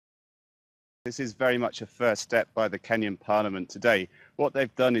This is very much a first step by the Kenyan Parliament today. What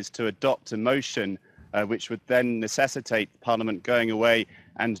they've done is to adopt a motion which would then necessitate Parliament going away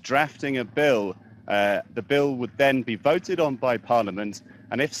and drafting a bill. The bill would then be voted on by Parliament,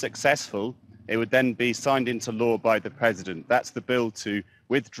 and if successful, it would then be signed into law by the President. That's the bill to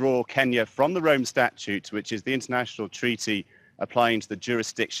withdraw Kenya from the Rome Statute, which is the international treaty applying to the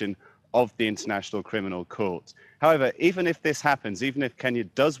jurisdiction of the International Criminal Court. However, even if this happens, even if Kenya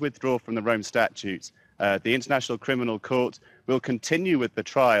does withdraw from the Rome Statute, the International Criminal Court will continue with the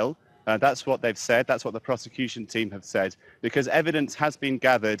trial. That's what they've said, that's what the prosecution team have said, because evidence has been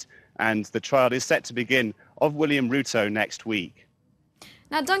gathered and the trial is set to begin of William Ruto next week.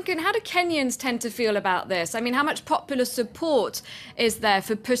 Now, Duncan, how do Kenyans tend to feel about this? I mean, how much popular support is there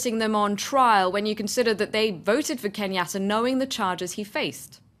for putting them on trial when you consider that they voted for Kenyatta knowing the charges he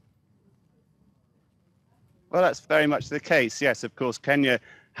faced? Well, that's very much the case. Yes, of course, Kenya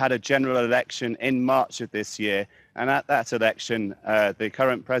had a general election in March of this year. And at that election, the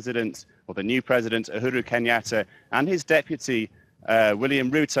current president, or the new president, Uhuru Kenyatta, and his deputy,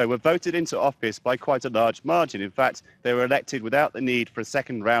 William Ruto, were voted into office by quite a large margin. In fact, they were elected without the need for a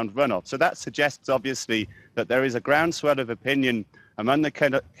second round runoff. So that suggests, obviously, that there is a groundswell of opinion among the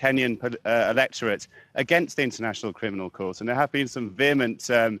Kenyan electorate against the International Criminal Court. And there have been some vehement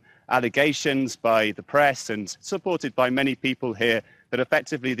allegations by the press and supported by many people here that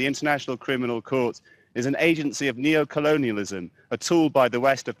effectively the International Criminal Court is an agency of neo-colonialism, a tool by the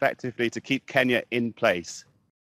West effectively to keep Kenya in place.